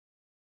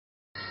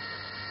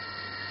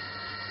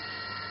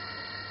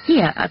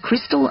Here, a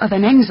crystal of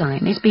an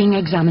enzyme is being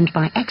examined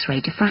by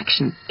X-ray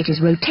diffraction. It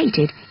is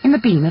rotated in the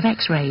beam of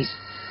X-rays.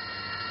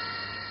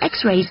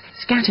 X-rays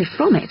scattered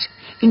from it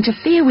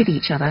interfere with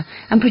each other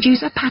and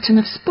produce a pattern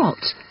of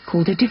spots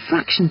called a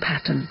diffraction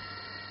pattern.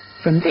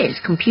 From this,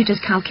 computers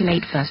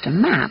calculate first a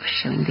map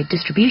showing the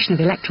distribution of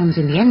electrons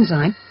in the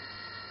enzyme,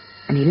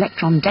 an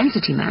electron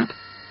density map,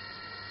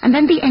 and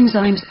then the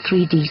enzyme's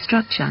 3D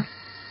structure.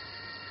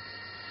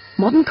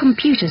 Modern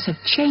computers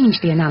have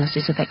changed the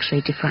analysis of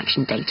X-ray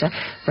diffraction data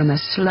from a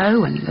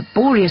slow and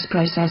laborious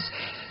process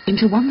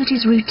into one that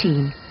is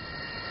routine.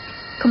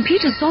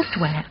 Computer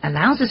software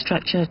allows a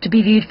structure to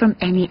be viewed from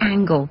any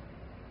angle.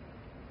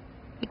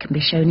 It can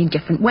be shown in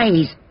different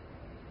ways: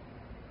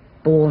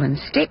 ball and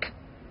stick,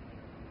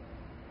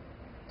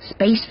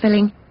 space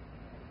filling,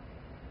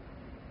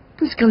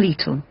 and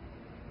skeletal.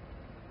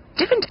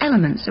 Different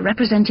elements are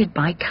represented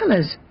by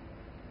colours: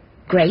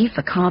 grey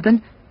for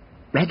carbon,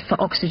 red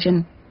for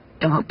oxygen,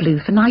 dark blue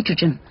for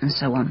nitrogen, and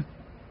so on.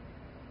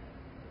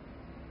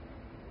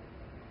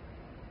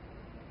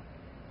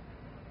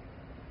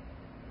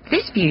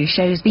 This view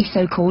shows the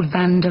so-called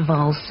van der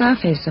Waals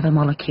surface of a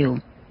molecule.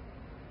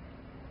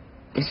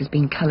 This has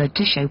been coloured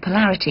to show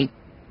polarity: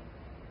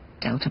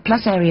 delta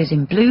plus areas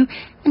in blue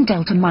and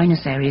delta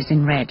minus areas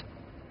in red.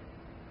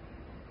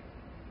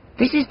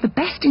 This is the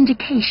best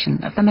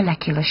indication of the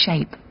molecular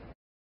shape.